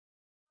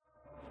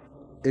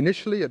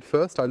Initially, at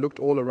first, I looked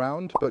all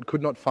around, but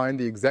could not find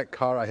the exact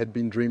car I had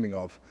been dreaming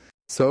of.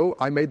 So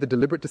I made the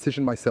deliberate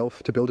decision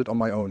myself to build it on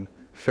my own,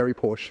 Ferry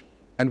Porsche.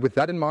 And with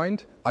that in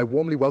mind, I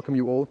warmly welcome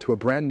you all to a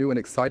brand new and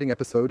exciting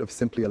episode of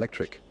Simply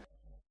Electric.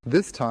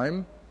 This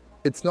time,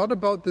 it's not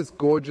about this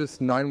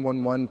gorgeous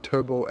 911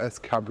 Turbo S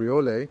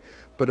cabriolet,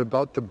 but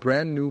about the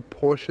brand new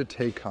Porsche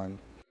Taycan.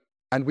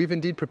 And we've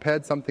indeed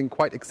prepared something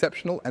quite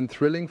exceptional and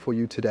thrilling for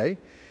you today.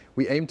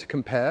 We aim to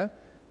compare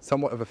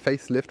somewhat of a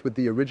facelift with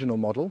the original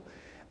model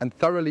and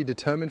thoroughly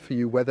determine for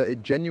you whether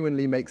it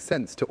genuinely makes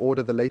sense to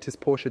order the latest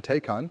Porsche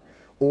Taycan,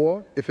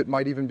 or if it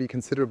might even be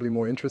considerably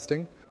more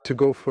interesting to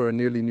go for a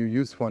nearly new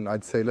used one.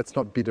 I'd say let's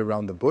not beat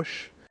around the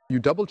bush. You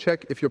double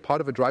check if you're part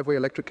of a Driveway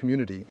Electric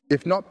community.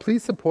 If not,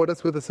 please support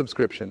us with a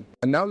subscription.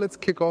 And now let's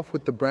kick off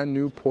with the brand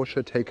new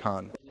Porsche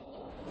Taycan.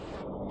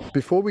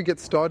 Before we get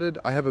started,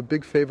 I have a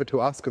big favor to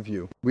ask of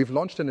you. We've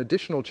launched an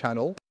additional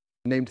channel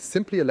named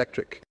Simply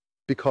Electric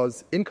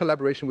because in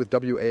collaboration with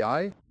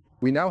WAI,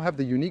 we now have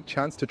the unique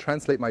chance to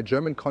translate my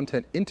German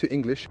content into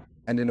English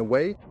and in a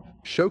way,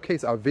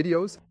 showcase our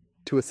videos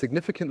to a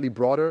significantly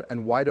broader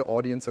and wider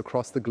audience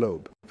across the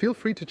globe. Feel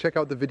free to check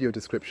out the video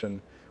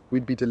description.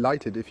 We'd be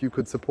delighted if you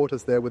could support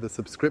us there with a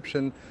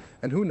subscription,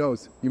 and who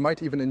knows, you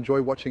might even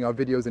enjoy watching our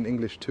videos in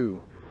English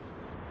too.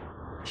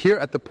 Here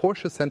at the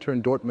Porsche Center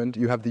in Dortmund,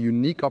 you have the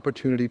unique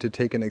opportunity to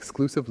take an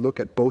exclusive look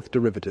at both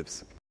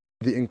derivatives.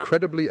 The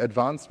incredibly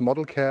advanced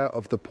model care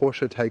of the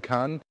Porsche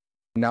Taycan,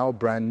 now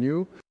brand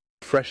new,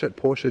 fresh at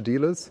Porsche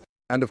dealers,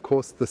 and of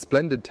course the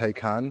splendid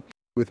Taycan,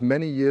 with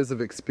many years of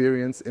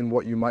experience in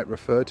what you might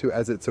refer to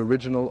as its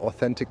original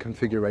authentic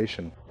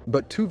configuration.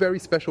 But two very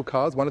special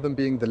cars, one of them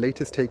being the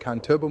latest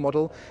Taycan Turbo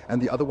model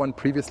and the other one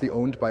previously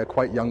owned by a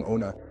quite young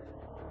owner.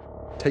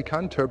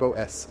 Taycan Turbo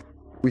S.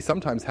 We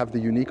sometimes have the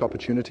unique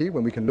opportunity,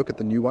 when we can look at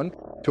the new one,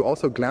 to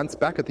also glance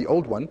back at the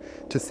old one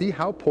to see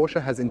how Porsche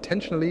has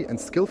intentionally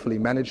and skillfully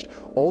managed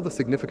all the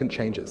significant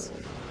changes.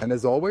 And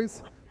as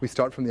always, we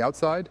start from the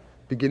outside,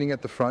 beginning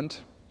at the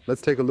front.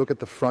 Let's take a look at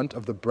the front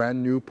of the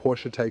brand new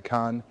Porsche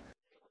Taycan.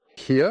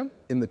 Here,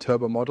 in the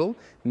Turbo model,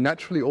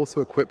 naturally also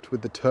equipped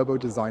with the Turbo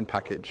design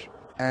package.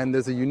 And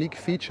there's a unique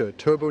feature,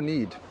 Turbo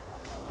Need.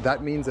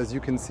 That means, as you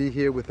can see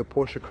here with the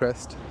Porsche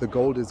crest, the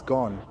gold is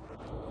gone.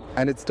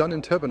 And it's done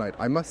in Turbonite.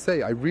 I must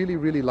say, I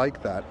really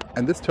like that.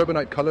 And this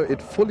Turbonite color,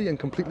 it fully and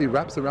completely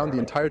wraps around the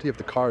entirety of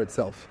the car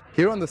itself.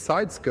 Here on the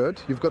side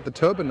skirt, you've got the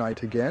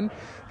Turbonite again.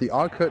 The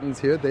R curtains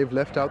here, they've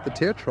left out the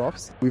tear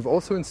troughs. We've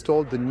also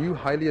installed the new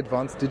highly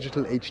advanced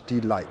digital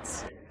HD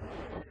lights,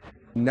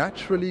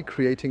 naturally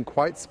creating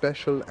quite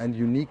special and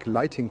unique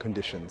lighting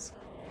conditions.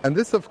 And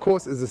this, of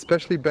course, is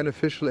especially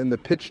beneficial in the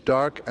pitch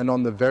dark and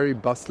on the very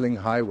bustling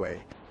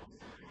highway.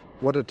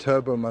 What a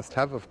turbo must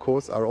have, of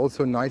course, are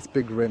also nice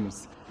big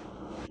rims.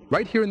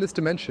 Right here in this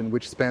dimension,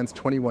 which spans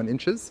 21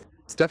 inches,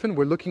 Stefan,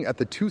 we're looking at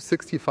the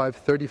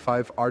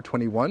 265/35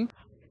 R21,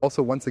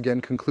 also once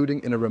again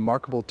concluding in a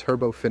remarkable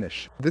turbo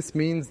finish. This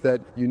means that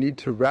you need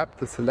to wrap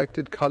the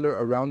selected color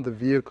around the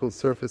vehicle's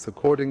surface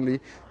accordingly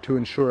to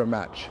ensure a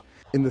match.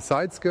 In the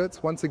side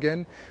skirts, once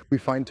again, we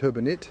find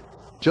Turbonit,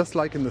 just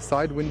like in the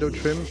side window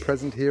trim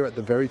present here at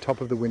the very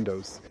top of the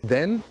windows.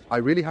 Then, I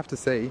really have to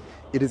say,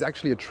 it is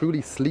actually a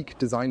truly sleek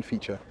design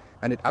feature,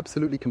 and it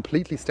absolutely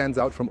completely stands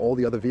out from all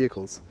the other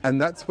vehicles.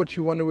 And that's what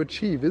you want to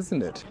achieve,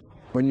 isn't it?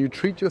 When you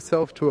treat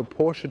yourself to a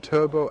Porsche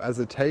Turbo as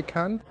a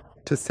Taycan,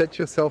 to set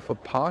yourself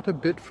apart a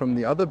bit from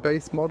the other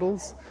base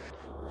models.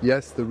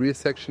 Yes, the rear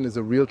section is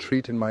a real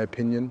treat in my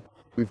opinion.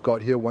 We've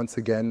got here once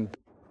again,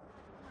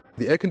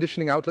 the air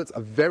conditioning outlets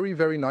are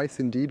very nice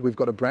indeed. We've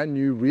got a brand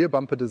new rear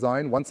bumper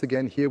design, once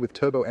again here with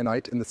Turbo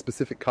N8 in the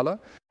specific color.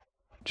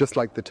 Just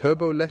like the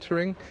turbo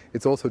lettering,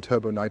 it's also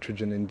turbo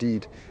nitrogen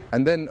indeed.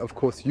 And then, of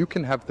course, you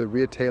can have the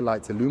rear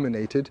taillights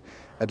illuminated,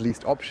 at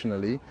least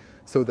optionally,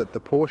 so that the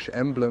Porsche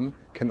emblem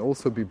can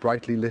also be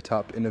brightly lit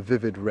up in a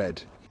vivid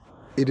red.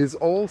 It is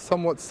all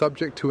somewhat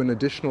subject to an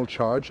additional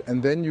charge,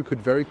 and then you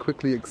could very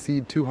quickly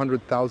exceed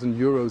 200,000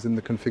 euros in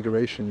the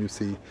configuration, you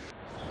see.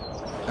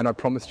 And I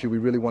promised you we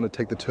really want to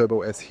take the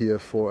Turbo S here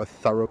for a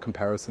thorough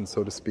comparison,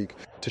 so to speak,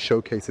 to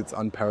showcase its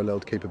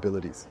unparalleled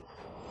capabilities.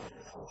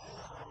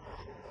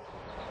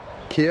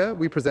 Here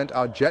we present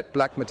our jet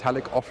black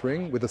metallic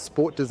offering with a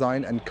sport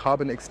design and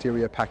carbon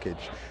exterior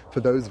package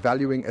for those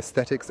valuing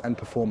aesthetics and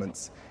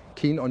performance.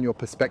 Keen on your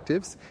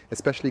perspectives,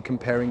 especially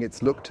comparing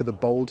its look to the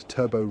bold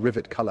turbo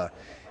rivet color.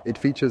 It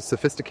features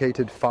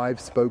sophisticated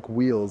 5-spoke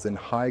wheels in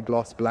high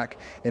gloss black,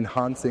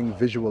 enhancing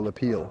visual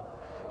appeal.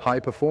 High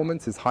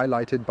performance is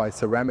highlighted by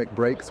ceramic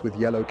brakes with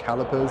yellow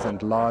calipers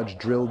and large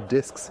drilled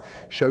discs,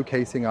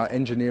 showcasing our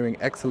engineering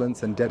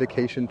excellence and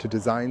dedication to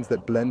designs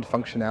that blend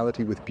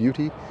functionality with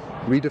beauty,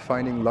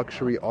 redefining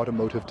luxury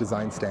automotive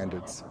design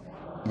standards.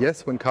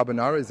 Yes, when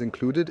Carbonara is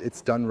included,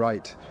 it's done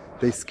right.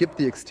 They skip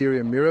the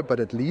exterior mirror, but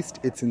at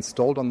least it's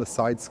installed on the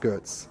side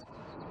skirts.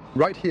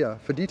 Right here,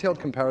 for detailed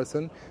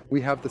comparison,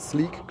 we have the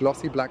sleek,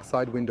 glossy black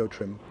side window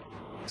trim.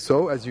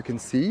 So, as you can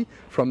see,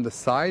 from the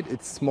side,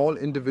 it's small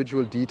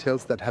individual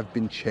details that have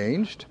been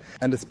changed.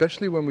 And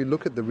especially when we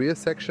look at the rear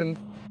section,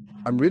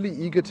 I'm really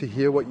eager to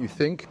hear what you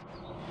think.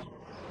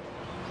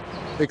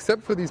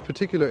 Except for these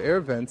particular air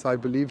vents, I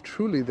believe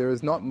truly there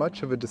is not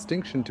much of a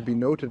distinction to be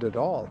noted at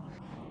all.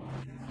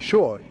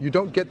 Sure, you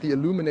don't get the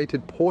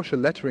illuminated Porsche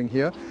lettering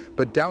here,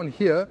 but down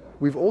here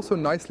we've also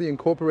nicely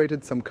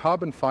incorporated some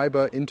carbon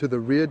fiber into the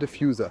rear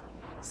diffuser,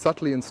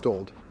 subtly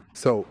installed.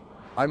 So,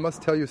 I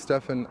must tell you,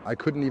 Stefan, I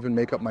couldn't even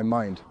make up my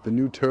mind. The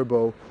new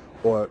turbo,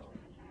 or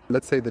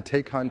let's say the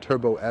Taycan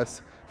Turbo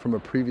S from a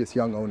previous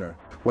young owner.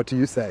 What do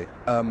you say?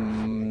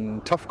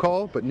 Tough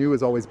call, but new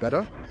is always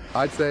better.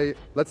 I'd say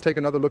let's take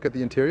another look at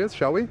the interiors,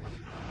 shall we?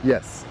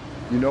 Yes.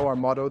 You know our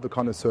motto, the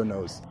connoisseur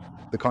knows.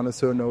 The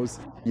connoisseur knows,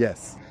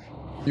 yes.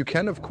 You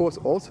can, of course,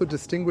 also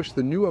distinguish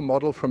the newer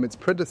model from its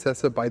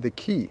predecessor by the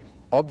key.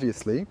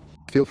 Obviously,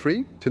 feel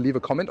free to leave a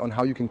comment on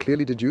how you can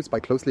clearly deduce by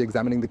closely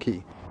examining the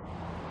key.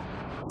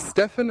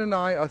 Stefan and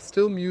I are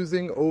still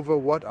musing over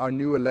what our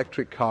new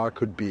electric car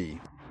could be.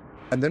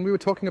 And then we were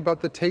talking about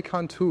the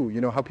Taycan 2,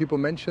 you know, how people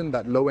mention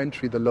that low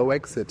entry, the low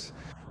exit.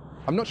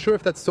 I'm not sure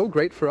if that's so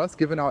great for us,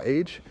 given our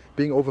age,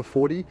 being over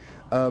 40,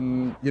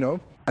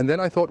 And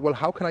then I thought, well,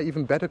 how can I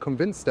even better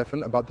convince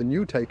Stefan about the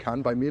new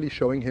Taycan by merely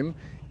showing him,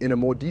 in a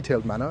more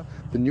detailed manner,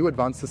 the new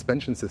advanced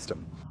suspension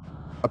system.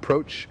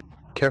 Approach,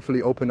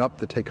 carefully open up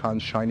the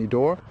Taycan's shiny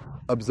door,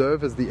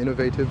 observe as the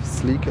innovative,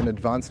 sleek and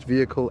advanced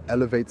vehicle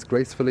elevates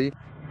gracefully,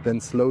 then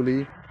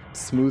slowly,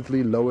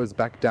 smoothly lowers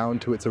back down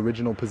to its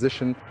original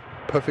position,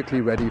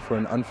 perfectly ready for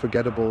an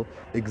unforgettable,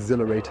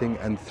 exhilarating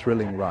and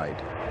thrilling ride.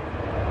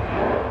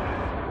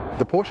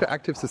 The Porsche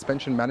Active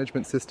Suspension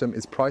Management System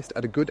is priced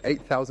at a good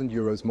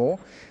 €8,000 more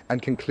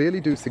and can clearly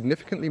do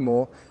significantly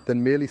more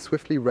than merely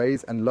swiftly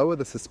raise and lower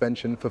the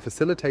suspension for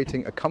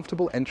facilitating a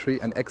comfortable entry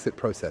and exit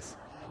process.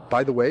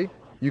 By the way,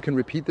 you can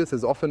repeat this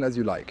as often as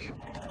you like.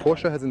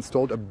 Porsche has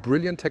installed a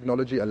brilliant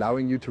technology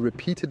allowing you to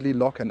repeatedly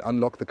lock and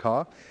unlock the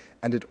car,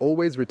 and it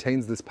always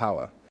retains this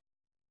power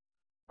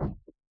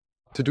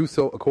to do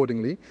so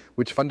accordingly,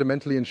 which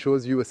fundamentally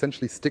ensures you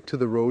essentially stick to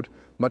the road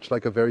much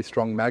like a very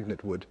strong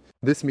magnet would.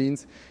 This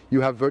means you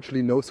have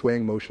virtually no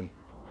swaying motion.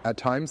 At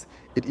times,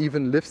 it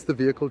even lifts the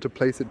vehicle to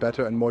place it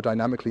better and more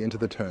dynamically into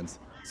the turns.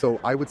 So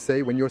I would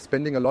say when you're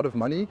spending a lot of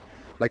money,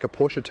 like a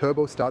Porsche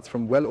Turbo starts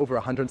from well over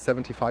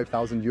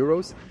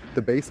 €175,000,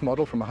 the base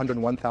model from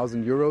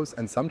 €101,000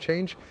 and some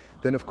change,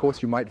 then of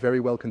course you might very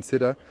well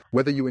consider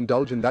whether you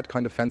indulge in that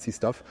kind of fancy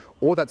stuff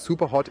or that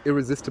super hot,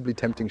 irresistibly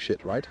tempting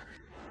shit, right?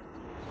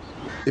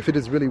 If it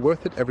is really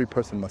worth it, every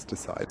person must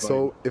decide. Right.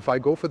 So if I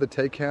go for the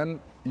Taycan,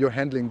 you're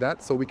handling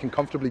that so we can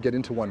comfortably get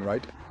into one,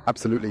 right?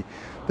 Absolutely.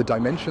 The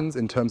dimensions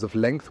in terms of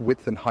length,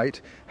 width and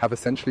height have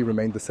essentially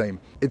remained the same.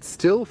 It's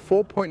still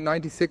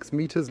 4.96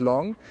 meters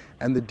long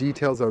and the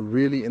details are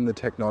really in the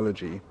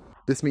technology.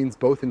 This means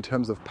both in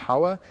terms of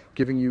power,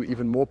 giving you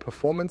even more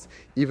performance,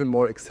 even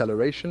more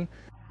acceleration,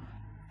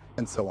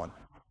 and so on.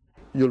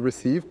 You'll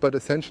receive, but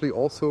essentially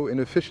also in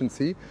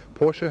efficiency,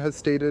 Porsche has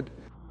stated,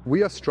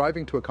 we are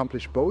striving to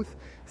accomplish both,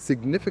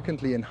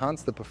 significantly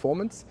enhance the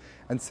performance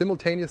and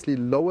simultaneously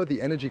lower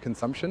the energy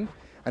consumption,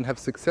 and have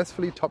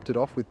successfully topped it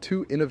off with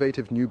 2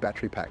 innovative new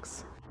battery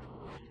packs.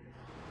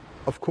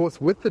 Of course,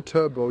 with the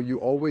turbo, you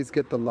always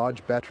get the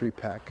large battery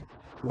pack.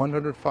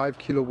 105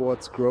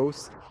 kilowatts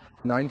gross,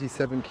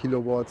 97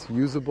 kilowatts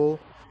usable,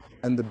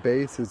 and the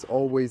base is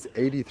always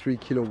 83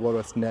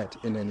 kilowatts net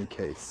in any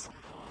case.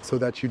 So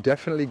that you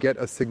definitely get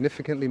a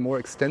significantly more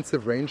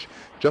extensive range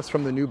just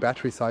from the new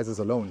battery sizes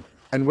alone.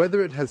 And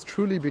whether it has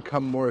truly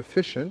become more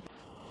efficient,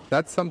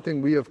 that's something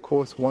we of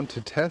course want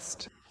to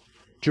test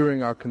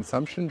during our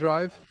consumption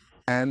drive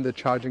and the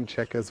charging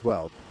check as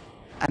well.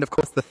 And of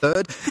course the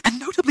third and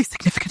notably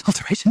significant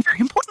alteration, very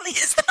importantly,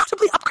 is the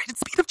notably upgraded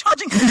speed of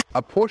charging.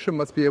 A Porsche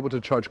must be able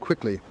to charge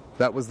quickly.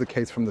 That was the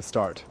case from the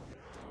start.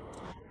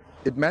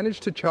 It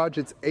managed to charge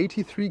its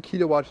 83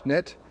 kilowatt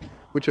net,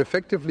 which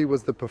effectively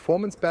was the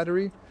performance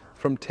battery,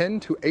 from 10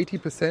 to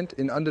 80%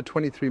 in under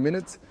 23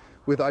 minutes,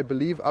 with I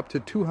believe up to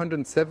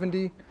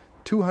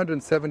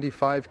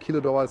 275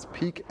 kilowatts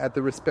peak at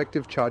the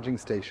respective charging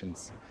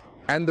stations.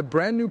 And the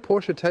brand new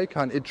Porsche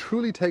Taycan, it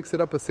truly takes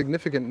it up a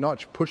significant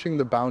notch, pushing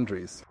the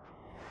boundaries.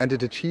 And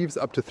it achieves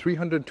up to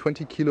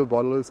 320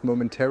 kilowatts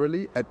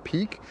momentarily at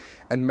peak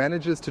and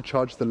manages to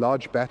charge the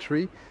large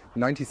battery,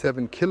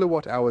 97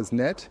 kilowatt hours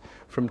net,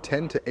 from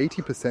 10 to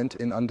 80%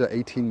 in under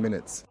 18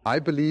 minutes. I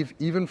believe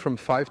even from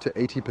 5 to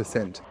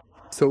 80%.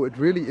 So it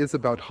really is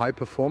about high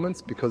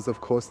performance because,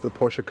 of course, the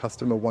Porsche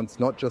customer wants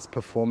not just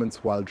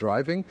performance while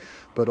driving,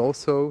 but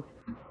also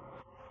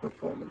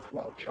performance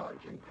while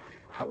charging.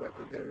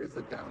 However, there is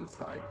a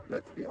downside,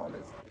 let's be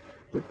honest.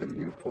 With the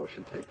new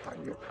Porsche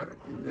Taycan, you're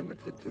currently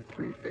limited to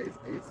 3-phase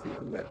AC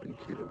 11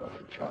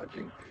 kilowatt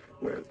charging,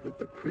 whereas with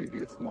the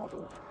previous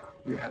model,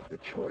 you had the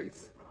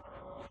choice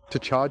to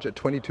charge at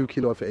 22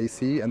 kilowatt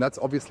AC, and that's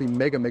obviously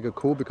mega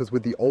cool because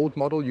with the old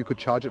model you could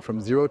charge it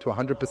from 0 to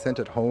 100%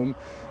 at home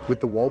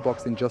with the wall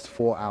box in just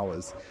 4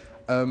 hours.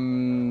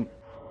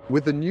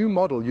 With the new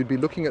model you'd be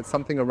looking at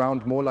something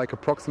around more like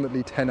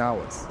approximately 10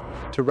 hours.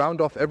 To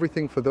round off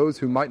everything, for those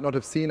who might not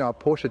have seen our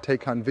Porsche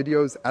Taycan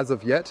videos as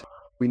of yet,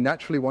 we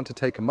naturally want to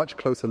take a much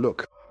closer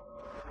look.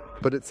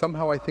 But it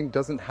somehow, I think,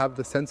 doesn't have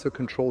the sensor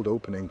controlled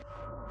opening.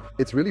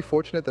 It's really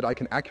fortunate that I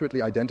can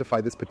accurately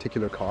identify this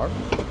particular car.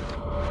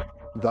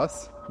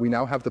 Thus, we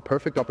now have the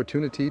perfect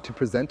opportunity to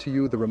present to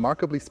you the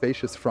remarkably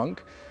spacious frunk,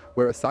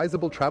 where a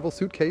sizable travel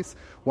suitcase,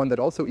 one that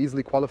also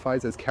easily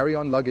qualifies as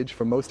carry-on luggage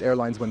for most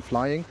airlines when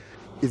flying,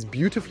 is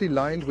beautifully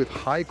lined with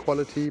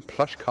high-quality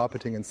plush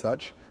carpeting and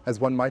such, as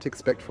one might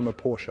expect from a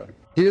Porsche.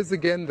 Here's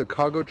again the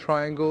cargo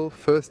triangle,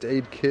 first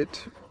aid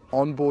kit,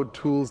 onboard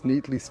tools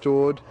neatly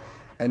stored,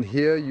 and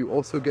here you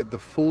also get the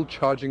full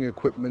charging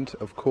equipment,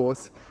 of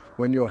course,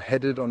 when you're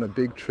headed on a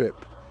big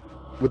trip.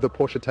 With the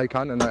Porsche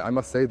Taycan, and I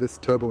must say this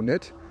turbo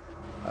knit,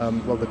 I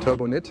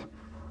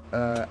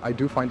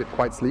do find it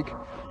quite sleek.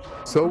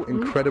 So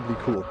incredibly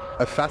cool.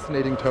 A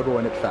fascinating turbo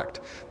knit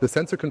fact. The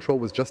sensor control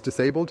was just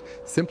disabled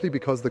simply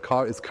because the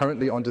car is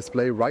currently on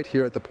display right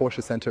here at the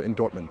Porsche Center in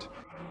Dortmund.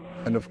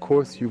 And of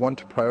course you want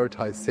to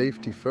prioritize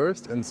safety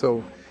first, and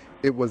so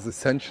it was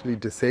essentially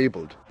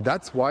disabled.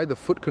 That's why the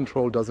foot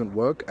control doesn't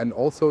work, and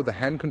also the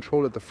hand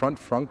control at the front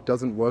frunk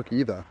doesn't work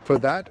either. For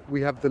that,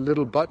 we have the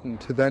little button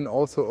to then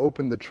also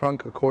open the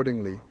trunk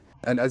accordingly.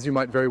 And as you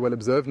might very well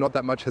observe, not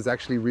that much has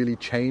actually really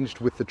changed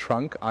with the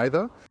trunk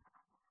either.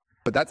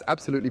 But that's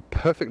absolutely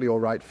perfectly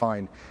all right,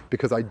 fine,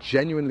 because I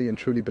genuinely and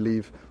truly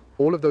believe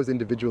all of those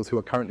individuals who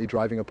are currently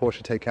driving a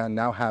Porsche Taycan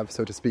now have,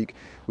 so to speak,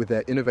 with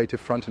their innovative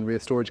front and rear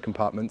storage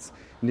compartments,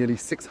 nearly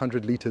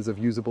 600 litres of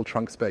usable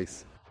trunk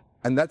space.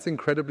 And that's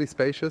incredibly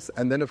spacious,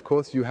 and then of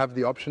course you have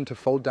the option to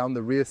fold down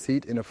the rear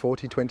seat in a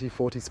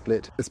 40-20-40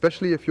 split.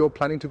 Especially if you're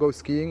planning to go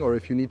skiing or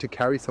if you need to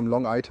carry some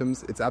long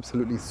items, it's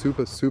absolutely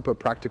super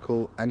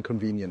practical and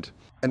convenient.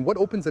 And what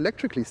opens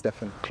electrically,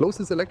 Stefan?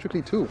 Closes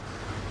electrically too.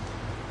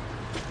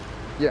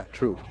 Yeah,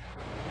 true.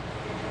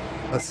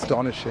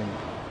 Astonishing.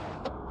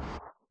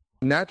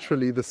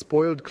 Naturally, the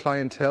spoiled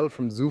clientele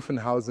from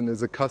Zuffenhausen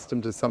is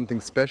accustomed to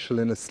something special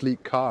in a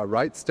sleek car,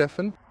 right,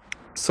 Stefan?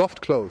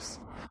 Soft close.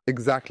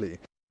 Exactly.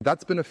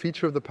 That's been a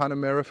feature of the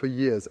Panamera for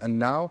years, and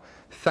now,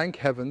 thank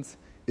heavens,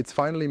 it's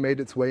finally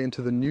made its way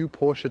into the new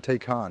Porsche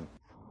Taycan.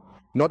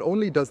 Not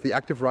only does the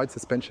active ride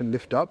suspension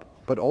lift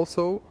up, but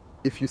also,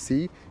 if you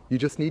see, you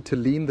just need to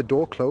lean the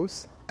door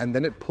close, and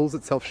then it pulls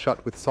itself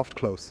shut with soft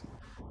close.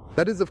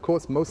 That is, of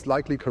course, most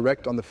likely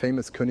correct on the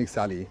famous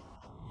Königsallee.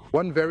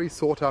 One very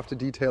sought-after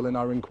detail in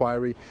our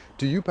inquiry: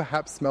 do you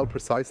perhaps smell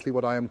precisely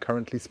what I am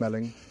currently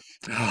smelling?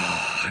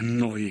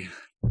 Neu.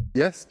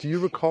 Yes, do you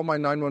recall my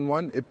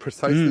 911? It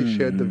precisely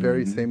shared the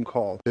very same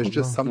call. There's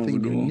just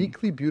something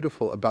uniquely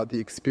beautiful about the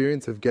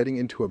experience of getting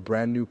into a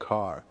brand new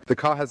car. The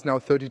car has now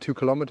 32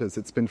 kilometers.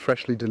 It's been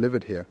freshly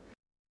delivered here.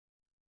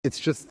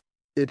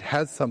 It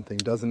has something,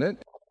 doesn't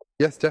it?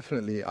 Yes,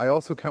 definitely. I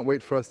also can't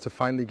wait for us to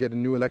finally get a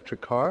new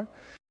electric car.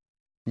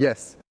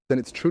 Yes, then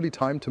it's truly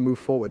time to move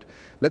forward.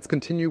 Let's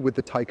continue with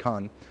the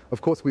Taycan.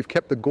 Of course, we've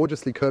kept the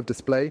gorgeously curved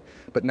display,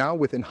 but now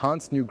with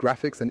enhanced new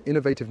graphics and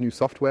innovative new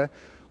software,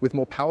 with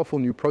more powerful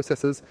new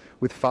processors,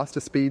 with faster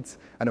speeds,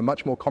 and a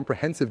much more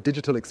comprehensive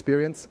digital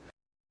experience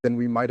than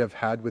we might have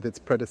had with its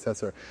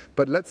predecessor.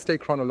 But let's stay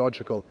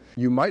chronological.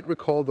 You might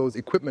recall those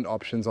equipment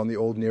options on the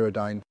old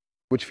Nerodyne,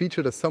 which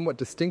featured a somewhat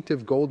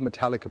distinctive gold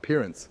metallic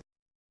appearance.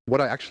 What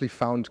I actually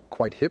found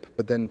quite hip,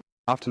 but then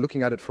after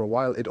looking at it for a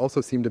while, it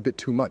also seemed a bit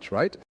too much,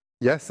 right?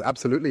 Yes,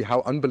 absolutely.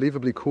 How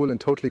unbelievably cool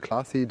and totally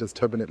classy does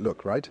Turbonet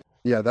look, right?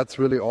 Yeah, that's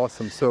really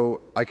awesome.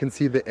 So I can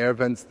see the air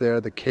vents there,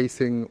 the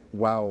casing,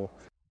 wow.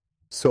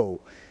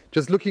 So,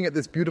 just looking at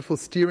this beautiful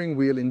steering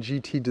wheel in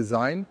GT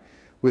design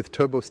with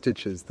turbo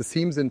stitches, the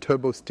seams in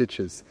turbo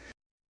stitches.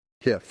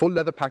 Here, full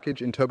leather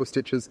package in turbo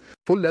stitches.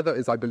 Full leather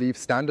is, I believe,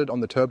 standard on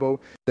the turbo.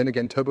 Then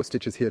again, turbo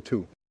stitches here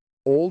too.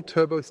 All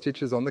turbo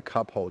stitches on the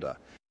cup holder.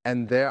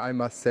 And there, I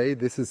must say,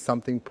 this is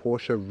something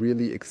Porsche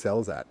really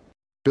excels at.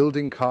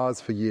 Building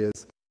cars for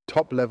years,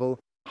 top level,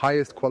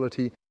 highest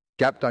quality,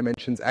 gap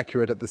dimensions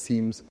accurate at the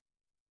seams,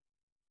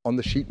 on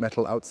the sheet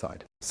metal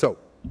outside. So,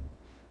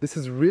 this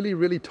is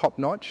really top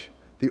notch.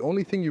 The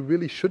only thing you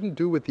really shouldn't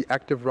do with the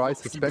active ride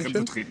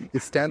suspension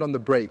is stand on the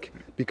brake,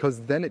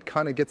 because then it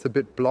kind of gets a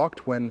bit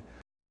blocked when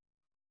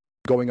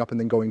going up and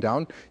then going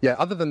down. Yeah,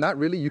 other than that,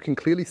 really, you can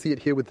clearly see it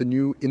here with the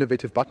new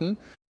innovative button.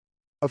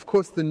 Of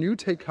course, the new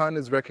Taycan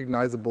is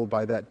recognizable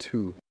by that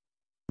too.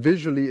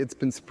 Visually, it's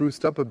been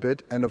spruced up a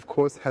bit and of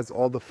course has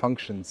all the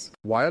functions.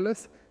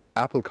 Wireless,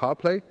 Apple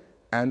CarPlay,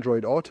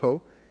 Android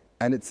Auto,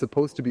 and it's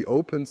supposed to be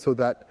open so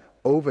that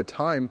over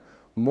time,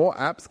 more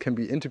apps can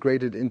be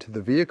integrated into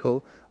the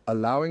vehicle,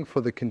 allowing for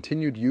the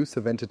continued use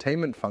of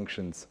entertainment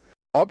functions.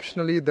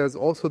 Optionally, there's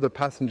also the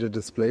passenger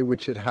display,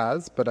 which it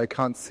has, but I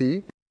can't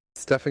see.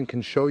 Stefan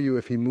can show you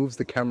if he moves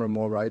the camera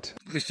more right.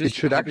 Richtig, it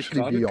should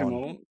actually be on.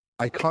 Genau.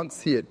 I can't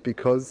see it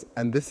because,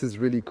 and this is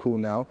really cool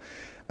now,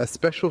 a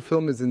special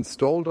film is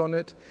installed on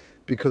it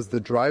because the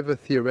driver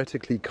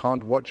theoretically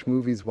can't watch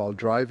movies while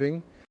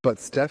driving, but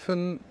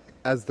Stefan,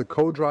 as the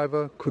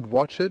co-driver, could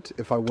watch it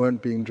if I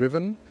weren't being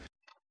driven.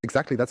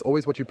 Exactly, that's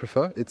always what you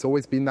prefer. It's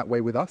always been that way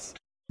with us.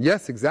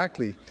 Yes,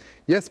 exactly.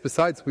 Yes,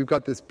 besides, we've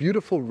got this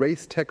beautiful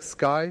race tech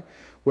sky,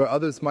 where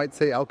others might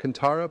say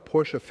Alcantara.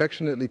 Porsche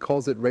affectionately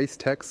calls it race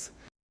techs.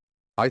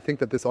 I think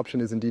that this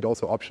option is indeed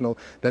also optional.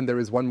 Then there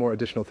is one more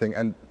additional thing,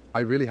 and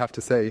I really have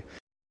to say,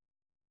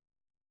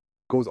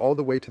 goes all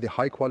the way to the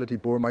high-quality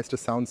Burmeister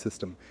sound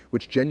system,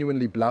 which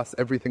genuinely blasts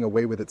everything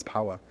away with its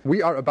power.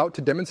 We are about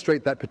to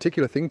demonstrate that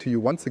particular thing to you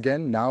once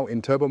again, now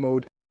in turbo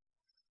mode.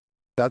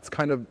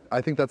 I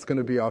think that's going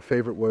to be our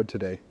favorite word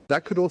today.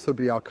 That could also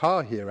be our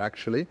car here,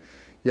 actually.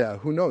 Yeah,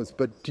 who knows?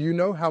 But do you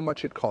know how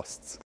much it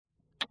costs?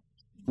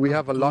 We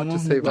have a lot to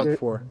save up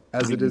for,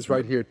 as it is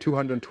right here,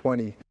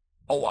 220.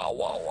 Oh,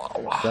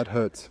 wow. That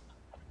hurts.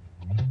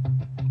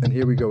 And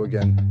here we go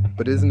again.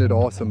 But isn't it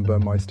awesome,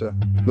 Burmeister?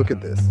 Look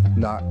at this.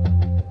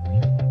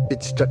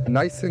 It's just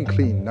nice and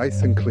clean,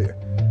 nice and clear.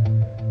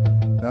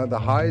 Now the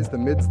highs, the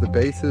mids, the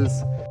basses.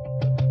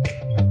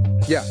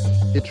 Yeah,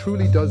 it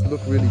truly does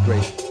look really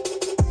great.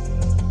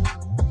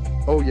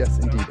 Oh yes,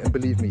 indeed, and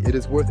believe me, it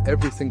is worth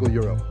every single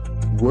euro.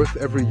 Worth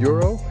every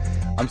euro?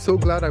 I'm so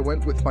glad I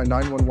went with my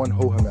 911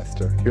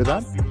 Hohemester. Hear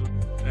that?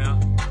 Yeah.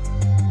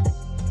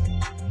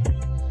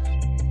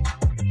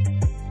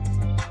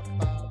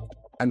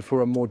 And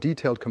for a more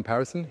detailed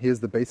comparison, here's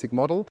the basic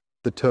model,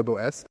 the Turbo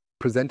S,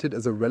 presented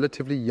as a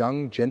relatively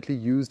young, gently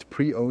used,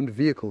 pre-owned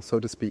vehicle, so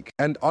to speak.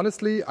 And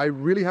honestly, I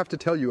really have to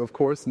tell you, of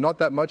course, not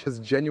that much has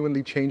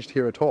genuinely changed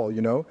here at all,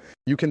 you know?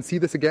 You can see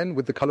this again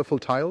with the colorful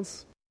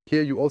tiles.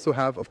 Here you also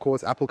have, of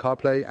course, Apple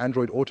CarPlay,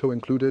 Android Auto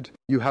included.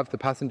 You have the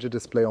passenger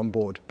display on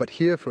board. But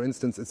here, for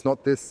instance, it's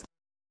not this.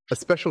 A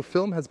special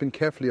film has been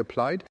carefully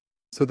applied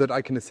so that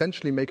I can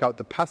essentially make out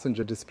the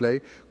passenger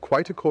display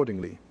quite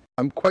accordingly.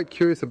 I'm quite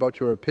curious about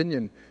your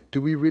opinion.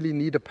 Do we really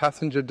need a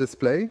passenger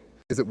display?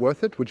 Is it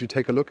worth it? Would you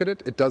take a look at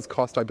it? It does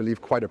cost, I believe,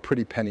 quite a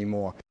pretty penny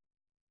more.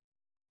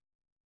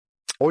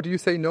 Or do you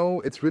say no,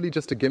 it's really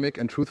just a gimmick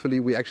and truthfully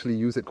we actually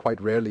use it quite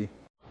rarely?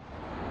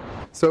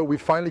 So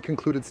we've finally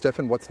concluded,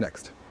 Stefan, what's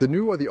next? The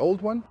new or the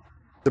old one?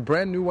 The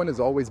brand new one is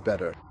always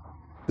better.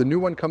 The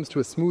new one comes to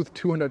a smooth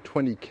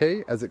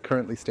 220K as it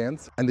currently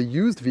stands, and the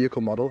used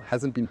vehicle model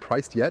hasn't been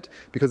priced yet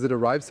because it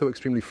arrived so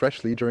extremely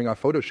freshly during our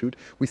photo shoot,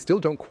 we still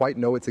don't quite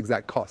know its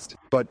exact cost.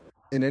 But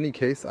in any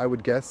case, I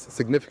would guess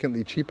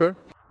significantly cheaper.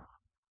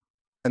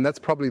 And that's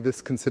probably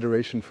this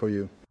consideration for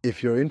you.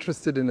 If you're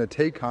interested in a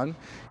Taycan,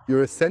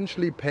 you're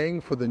essentially paying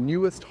for the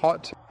newest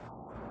hot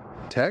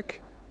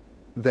tech,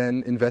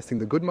 then investing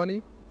the good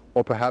money?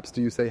 Or perhaps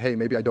do you say, hey,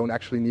 maybe I don't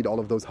actually need all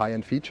of those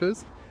high-end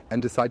features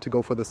and decide to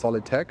go for the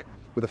solid tech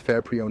with a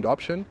fair pre-owned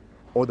option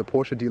or the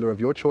Porsche dealer of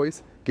your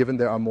choice, given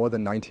there are more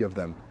than 90 of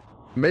them.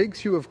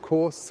 Makes you, of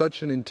course,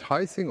 such an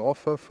enticing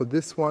offer for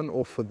this one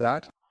or for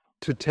that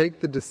to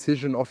take the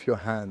decision off your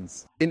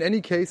hands. In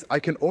any case, I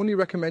can only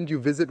recommend you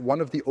visit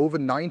one of the over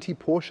 90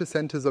 Porsche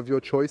centers of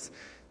your choice.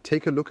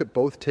 Take a look at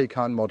both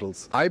Taycan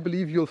models. I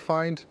believe you'll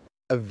find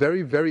a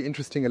very, very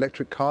interesting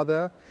electric car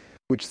there,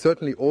 which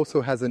certainly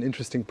also has an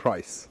interesting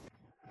price.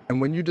 And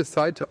when you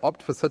decide to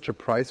opt for such a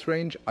price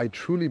range, I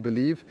truly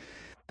believe,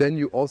 then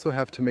you also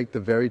have to make the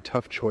very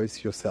tough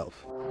choice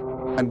yourself.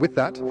 And with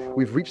that,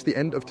 we've reached the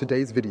end of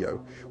today's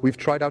video. We've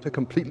tried out a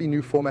completely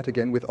new format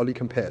again with Olli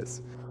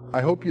Compares.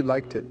 I hope you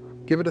liked it.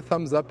 Give it a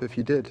thumbs up if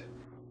you did.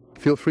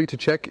 Feel free to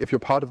check if you're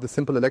part of the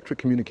Simple Electric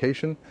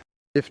communication.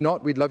 If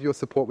not, we'd love your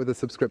support with a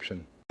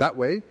subscription. That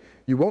way,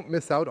 you won't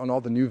miss out on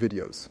all the new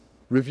videos.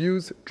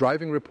 Reviews,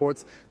 driving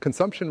reports,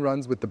 consumption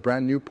runs with the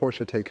brand new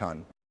Porsche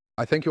Taycan.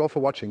 I thank you all for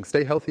watching.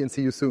 Stay healthy and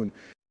see you soon.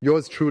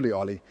 Yours truly,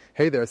 Ollie.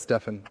 Hey there,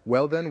 Stefan.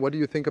 Well then, what do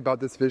you think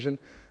about this vision?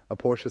 A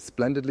Porsche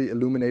splendidly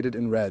illuminated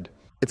in red.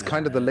 It's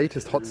kind of the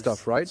latest hot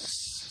stuff, right?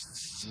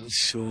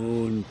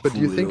 But do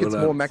you think it's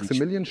more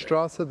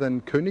Maximilianstraße than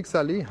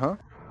Königsallee, huh?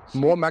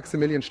 More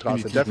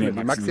Maximilianstraße,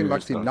 definitely.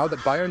 Maxim. Now that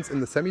Bayern's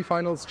in the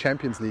semifinals,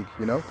 Champions League,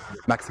 you know?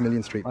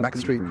 Maximilian Street, Max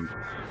Street.